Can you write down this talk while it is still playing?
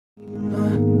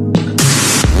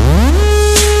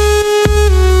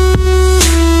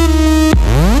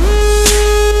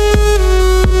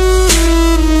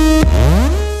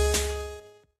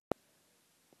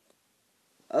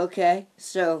Okay,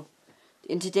 so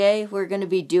and today we're gonna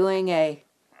be doing a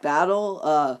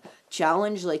battle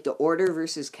challenge, like the order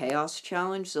versus chaos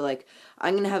challenge. So like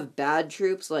I'm gonna have bad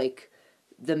troops like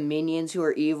the minions who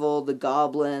are evil, the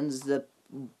goblins, the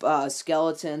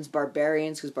skeletons,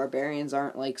 barbarians, because barbarians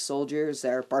aren't like soldiers,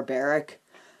 they're barbaric.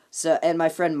 So and my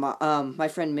friend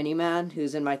Miniman,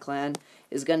 who's in my clan,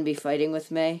 is gonna be fighting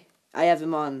with me. I have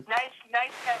him on. Nice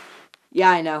catch. Yeah,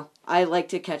 I know. I like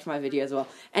to catch my video as well.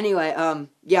 Anyway,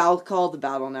 yeah, I'll call the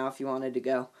battle now if you wanted to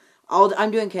go.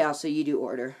 I'm doing chaos, so you do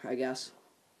order, I guess.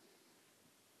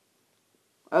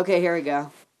 Okay, here we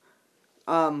go.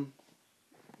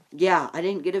 Yeah, I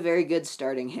didn't get a very good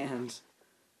starting hand.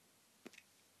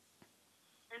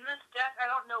 In this deck, I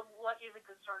don't know what is a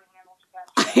good starting handle to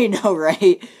catch. I know,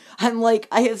 right? I'm like,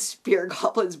 I have spear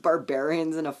goblins,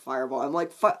 barbarians, and a fireball. I'm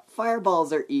like,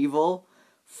 fireballs are evil.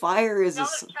 Fire is No,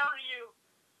 counter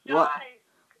you. What? Die.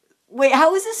 Wait,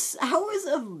 how is this? How is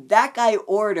that guy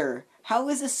order? How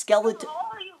is a skeleton?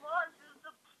 All he wants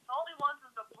is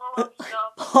to blow up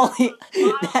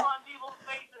stuff.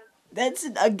 That's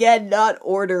again not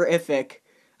orderific,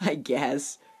 I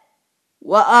guess.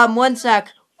 Well, one sec.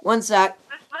 This guy's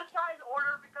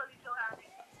order because he's so happy.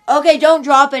 Okay, don't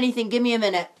drop anything. Give me a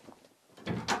minute.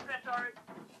 Okay, sorry.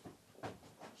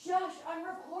 Shush, I'm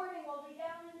recording. I'll be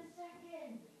down in a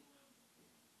second.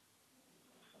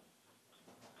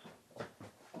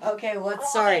 Okay, what?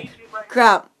 Sorry.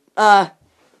 Crap.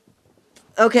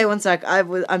 Okay, one sec.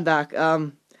 I'm back.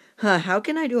 How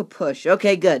can I do a push?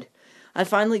 Okay, good. I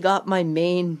finally got my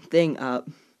main thing up.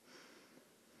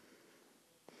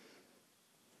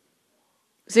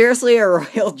 Seriously, a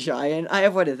royal giant? I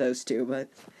have one of those too, but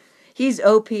he's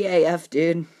OPAF,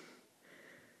 dude.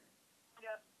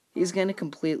 Yep. He's gonna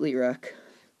completely wreck.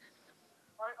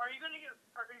 Are you gonna get?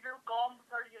 Are your golem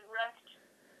start to get wrecked?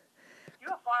 You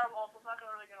have fireball, so it's not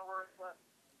really gonna work. But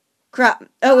crap.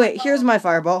 Oh wait, here's my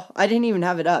fireball. I didn't even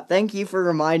have it up. Thank you for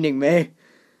reminding me.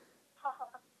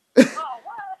 Oh,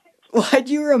 what? Why'd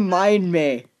you remind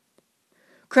me?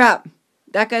 Crap.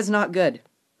 That guy's not good.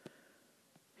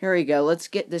 Here we go. Let's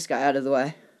get this guy out of the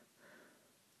way.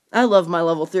 I love my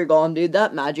level 3 golem, dude.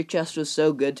 That magic chest was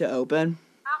so good to open.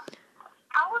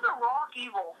 How is a rock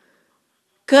evil?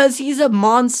 'Cause he's a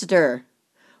monster.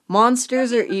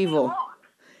 Monsters are evil.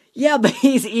 Yeah, but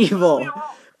he's evil.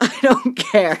 I don't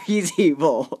care. He's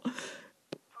evil.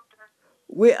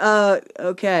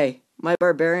 Okay. My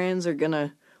barbarians are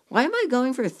gonna... Why am I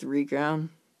going for 3 crown?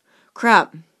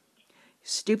 Crap.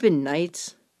 Stupid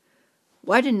knights.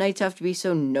 Why did knights have to be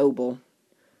so noble?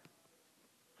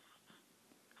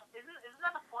 Isn't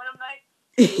that the point of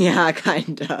knights? Yeah,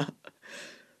 kinda.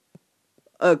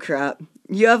 Oh crap.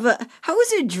 You have a... How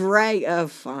is it Oh,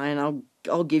 fine.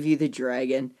 I'll give you the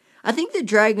dragon. I think the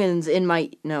dragon's in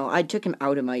my... No, I took him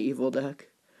out of my evil deck.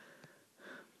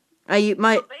 The baby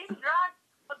dragons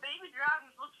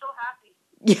look so happy.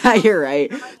 Yeah, you're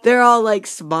right. They're all like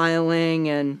smiling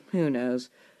and who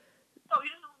knows.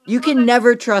 You can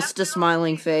never trust a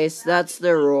smiling face. That's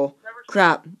the rule.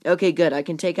 Crap. Okay, good. I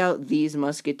can take out these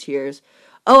musketeers.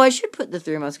 Oh, I should put the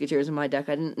 3 musketeers in my deck.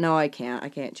 I didn't... No, I can't. I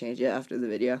can't change it after the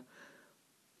video.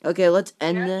 Okay, let's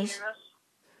end this.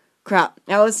 Crap.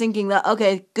 I was thinking that...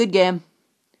 Okay, good game.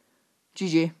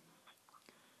 GG.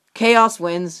 Chaos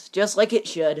wins, just like it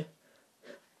should.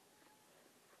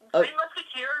 3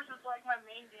 musketeers is like my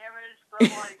main damage, but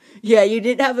like... Yeah, you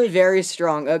did have a very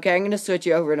strong... Okay, I'm gonna switch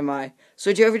you over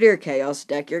to your chaos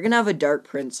deck. You're gonna have a dark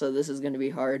prince, so this is gonna be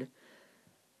hard.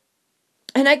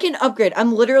 And I can upgrade.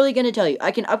 I'm literally gonna tell you.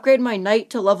 I can upgrade my knight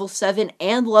to level 7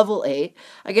 and level 8.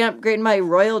 I can upgrade my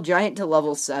royal giant to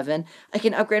level 7. I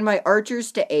can upgrade my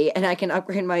archers to 8. And I can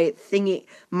upgrade my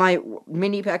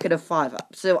mini packet to 5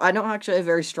 up. So I don't actually have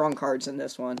very strong cards in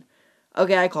this one.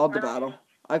 Okay, I called the battle.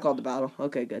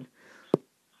 Okay, good.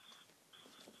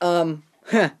 I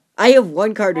have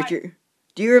one card with your...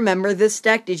 Do you remember this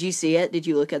deck? Did you see it? Did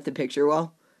you look at the picture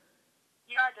well?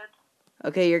 Yeah, I did.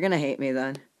 Okay, you're gonna hate me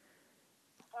then.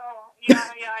 Oh, yeah,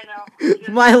 I know.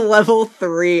 My level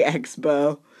 3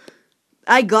 Expo.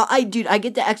 Dude, I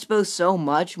get the Expo so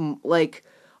much, like,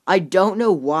 I don't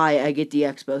know why I get the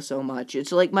Expo so much.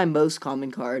 It's like my most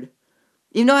common card.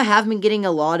 Even though I have been getting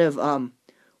a lot of,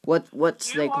 what's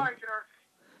You are a jerk.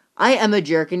 I am a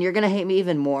jerk, and you're gonna hate me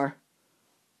even more.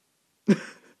 Yeah,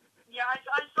 I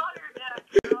saw your deck.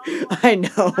 I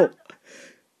know.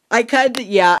 I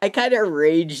kinda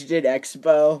raged at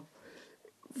Expo.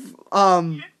 You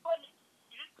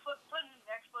just put in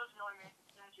Expos knowing me,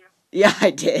 didn't you? Yeah,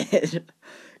 I did.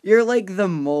 You're like the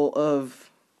mole of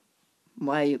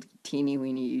my teeny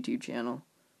weeny YouTube channel.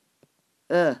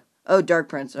 Oh, Dark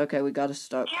Prince. Okay, we gotta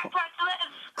stop. Can't press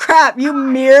this. crap, you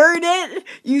mirrored it?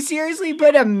 You seriously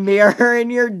put a mirror in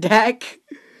your deck?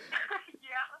 Yeah.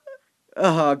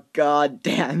 Oh, god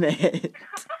damn it.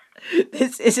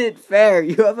 This isn't fair.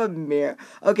 You have a mirror.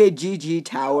 Okay, GG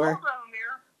Tower. You also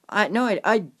have a mirror.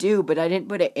 I do, but I didn't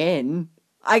put it in.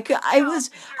 I'm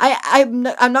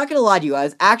not gonna lie to you. I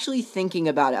was actually thinking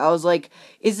about it. I was like,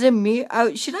 is a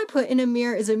mirror? Should I put in a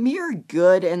mirror? Is a mirror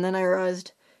good? And then I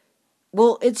realized,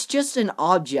 well, it's just an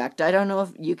object. I don't know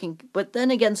if you can. But then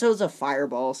again, so is a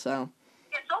fireball. So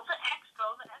It's also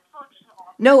Expo. The Expo is just an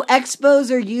object. no,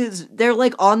 expos are used. They're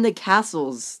like on the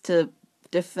castles to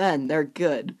defend. They're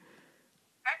good.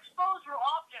 Expos are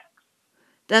objects.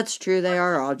 That's true. They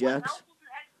are What objects. else is an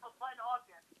Expo but an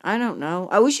object? I don't know.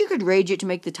 I wish you could rage it to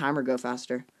make the timer go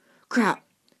faster. Crap.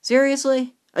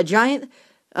 Seriously? A giant?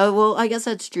 Oh, well, I guess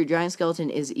that's true. Giant skeleton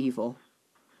is evil.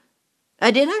 I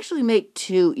did actually make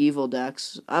 2 evil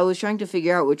decks. I was trying to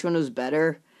figure out which one was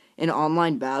better in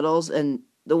online battles, and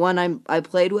the one I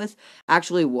played with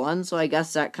actually won, so I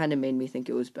guess that kind of made me think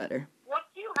it was better. What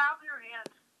do you have in your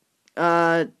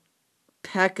hand?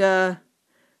 P.E.K.K.A.,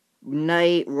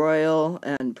 Knight, Royal,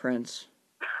 and Prince.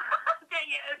 Dang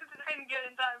it, I didn't get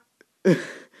it in time.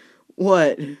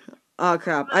 What? Oh,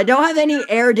 crap. I don't have any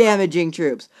air-damaging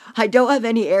troops.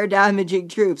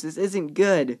 This isn't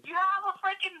good. You have a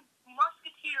freaking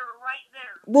musketeer right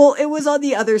there. Well, it was on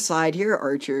the other side. Here are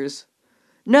archers.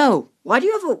 No. Why do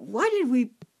you have a... Why did we...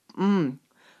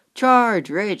 Charge,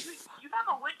 rage. You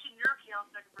have a witch in your chaos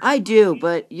deck. I do,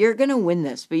 but you're gonna win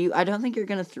this. But I don't think you're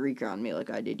gonna 3-crown me like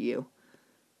I did you.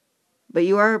 But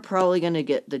you are probably gonna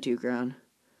get the 2-crown.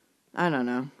 I don't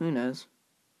know. Who knows?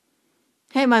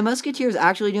 Hey, my musketeer is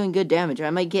actually doing good damage. I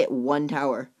might get 1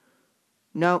 tower.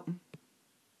 Nope.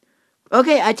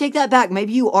 Okay, I take that back.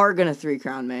 Maybe you are gonna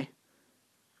 3-crown me.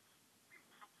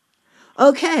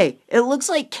 Okay, it looks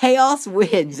like chaos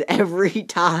wins every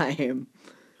time.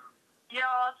 Yeah,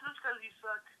 that's just because you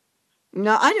suck.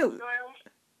 No, I don't...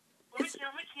 Let me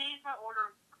change my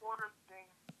order thing.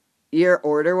 Your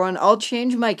order one? I'll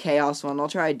change my chaos one. I'll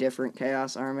try a different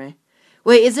chaos army.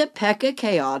 Wait, is it P.E.K.K.A.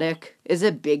 chaotic? Is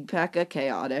it big P.E.K.K.A.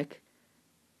 chaotic?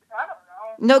 I don't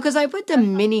know. No, because I put the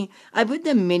mini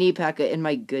P.E.K.K.A. in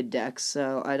my good decks,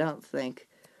 so I don't think.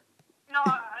 No, I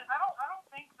don't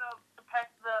think the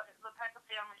P.E.K.K.A.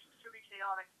 family should be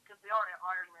chaotic because they are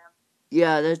Iron Man.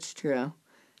 Yeah, that's true.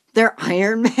 They're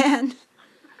Iron Man? It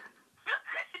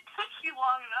took you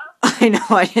long enough. I know,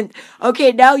 I didn't...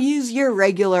 Okay, now use your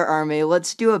regular army.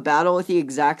 Let's do a battle with the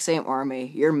exact same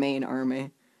army. Your main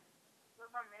army.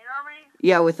 With my main army?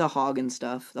 Yeah, with the hog and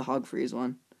stuff. The hog freeze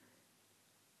one.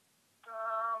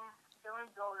 Let me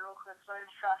build real quick so I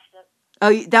just trashed it.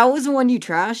 Oh, that was the one you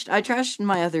trashed? I trashed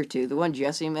my other 2. The one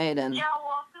Jesse made and... Yeah,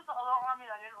 well, if this the other army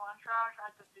I didn't want to trash, I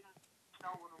just didn't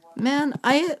know what it was. Man,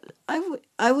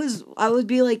 I would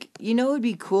be like, you know, it would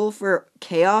be cool for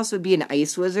Chaos would be an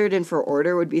Ice Wizard and for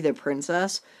Order would be the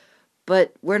Princess.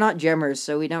 But we're not gemmers,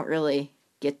 so we don't really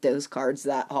get those cards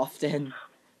that often.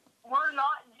 We're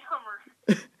not gemmers.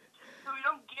 So we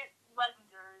don't get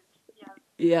legendaries. Yeah.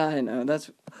 Yeah, I know.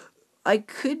 I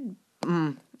could...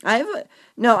 when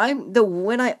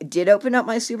I did open up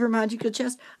my super magical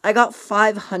chest, I got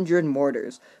 500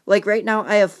 mortars. Like, right now,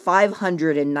 I have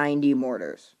 590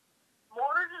 mortars.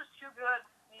 Mortars is too good.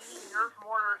 You need nerf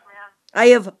mortars, man. I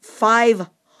have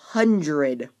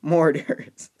 500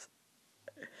 mortars.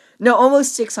 No,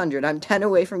 almost 600. I'm 10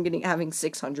 away from having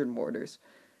 600 mortars.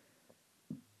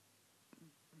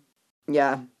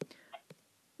 Yeah.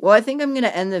 Well, I think I'm gonna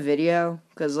end the video,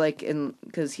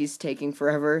 because he's taking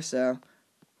forever, so...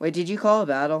 Wait, did you call a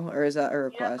battle, or is that a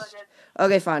request? Yes, I did.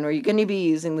 Okay, fine, we're gonna be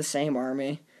using the same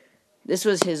army. This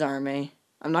was his army.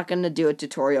 I'm not gonna do a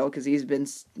tutorial, because he's been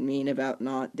mean about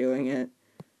not doing it.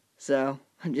 So,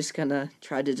 I'm just gonna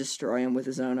try to destroy him with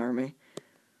his own army.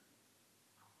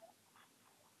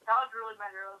 That was really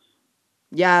bad arrows.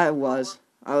 Yeah, it was.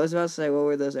 I was about to say, what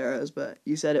were those arrows, but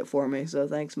you said it for me, so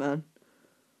thanks, man.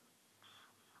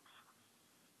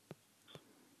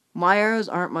 My arrows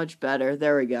aren't much better.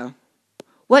 There we go.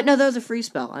 What? No, that was a free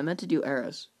spell. I meant to do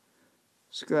arrows.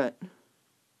 Screw it.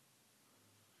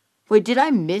 Wait, did I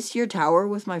miss your tower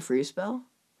with my free spell?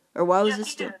 Or why was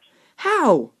this still... Did.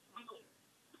 How?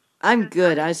 I'm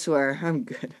good, I swear. I'm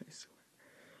good, I swear.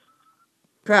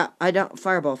 Crap, I don't...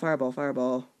 Fireball, fireball,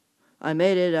 fireball. I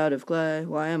made it out of clay.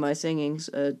 Why am I singing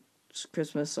a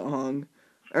Christmas song?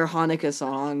 Or Hanukkah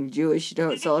song. Jewish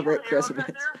don't celebrate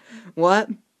Christmas. What?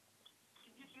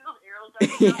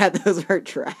 Yeah, those are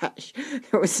trash.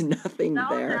 There was nothing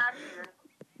there.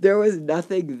 There was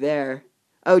nothing there.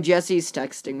 Oh, Jesse's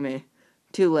texting me.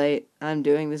 Too late. I'm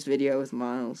doing this video with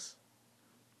Miles.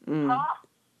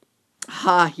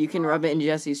 Ha, you can rub it in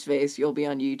Jesse's face. You'll be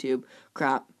on YouTube.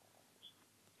 Crap.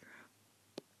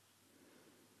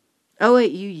 Oh,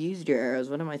 wait, you used your arrows.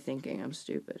 What am I thinking? I'm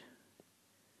stupid.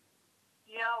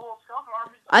 Yeah, well, Skeleton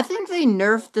Army. I think they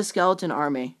nerfed the skeleton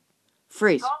army.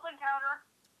 Freeze. Goblin counter.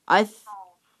 Oh.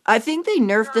 I think they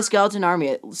nerfed the skeleton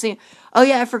army. See, oh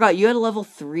yeah, I forgot. You had a level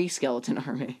 3 skeleton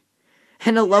army.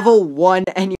 And a level 1,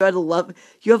 and you have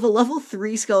a level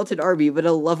 3 skeleton army, but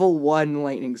a level 1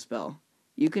 lightning spell.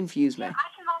 You confuse me. Yeah, I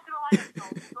cannot do a lightning spell.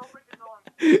 It's so freaking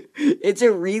annoying. It's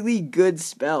a really good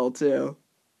spell, too.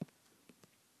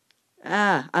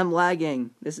 Ah, I'm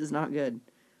lagging. This is not good.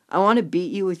 I want to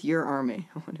beat you with your army.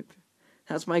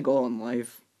 That's my goal in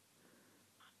life.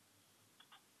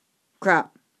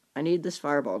 Crap. I need this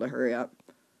fireball to hurry up.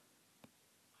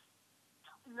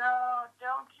 No,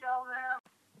 don't kill them.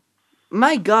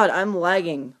 My god, I'm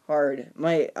lagging hard.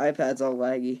 My iPad's all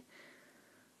laggy.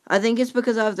 I think it's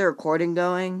because I have the recording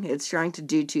going. It's trying to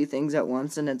do 2 things at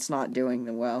once, and it's not doing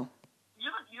them well. You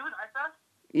have an iPad?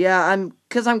 Yeah,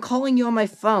 because I'm calling you on my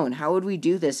phone. How would we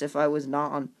do this if I was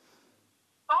not on...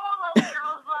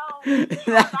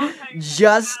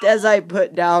 Just as I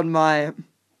put down my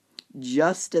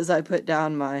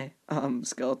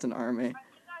skeleton army.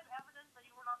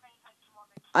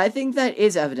 I think that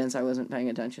is evidence I wasn't paying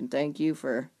attention. Thank you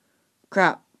for...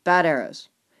 Crap. Bad arrows.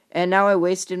 And now I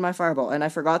wasted my fireball, and I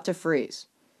forgot to freeze.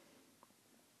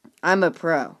 I'm a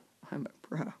pro.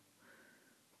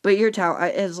 But your tower,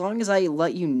 as long as I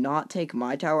let you not take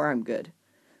my tower, I'm good.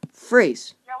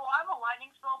 Freeze. Yeah, well, I'm a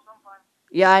lightning spell sometimes.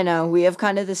 Yeah, I know. We have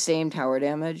kind of the same tower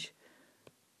damage.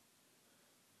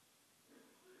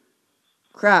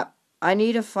 Crap. I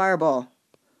need a fireball.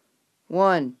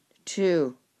 1,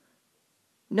 2...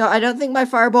 No, I don't think my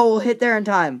fireball will hit there in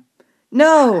time.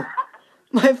 No!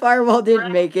 My fireball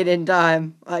didn't make it in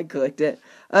time. I clicked it.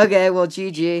 Okay, well, GG.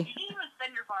 You didn't even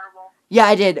send your fireball. Yeah,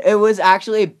 I did. It was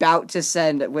actually about to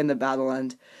send when the battle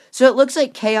ended. So it looks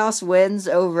like Chaos wins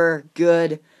over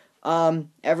Good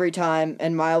every time,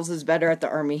 and Miles is better at the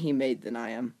army he made than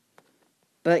I am.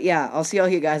 But yeah, I'll see all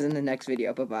you guys in the next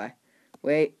video. Bye-bye.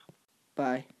 Wait.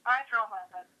 Bye. I throw my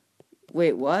head.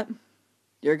 Wait, what?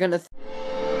 You're gonna...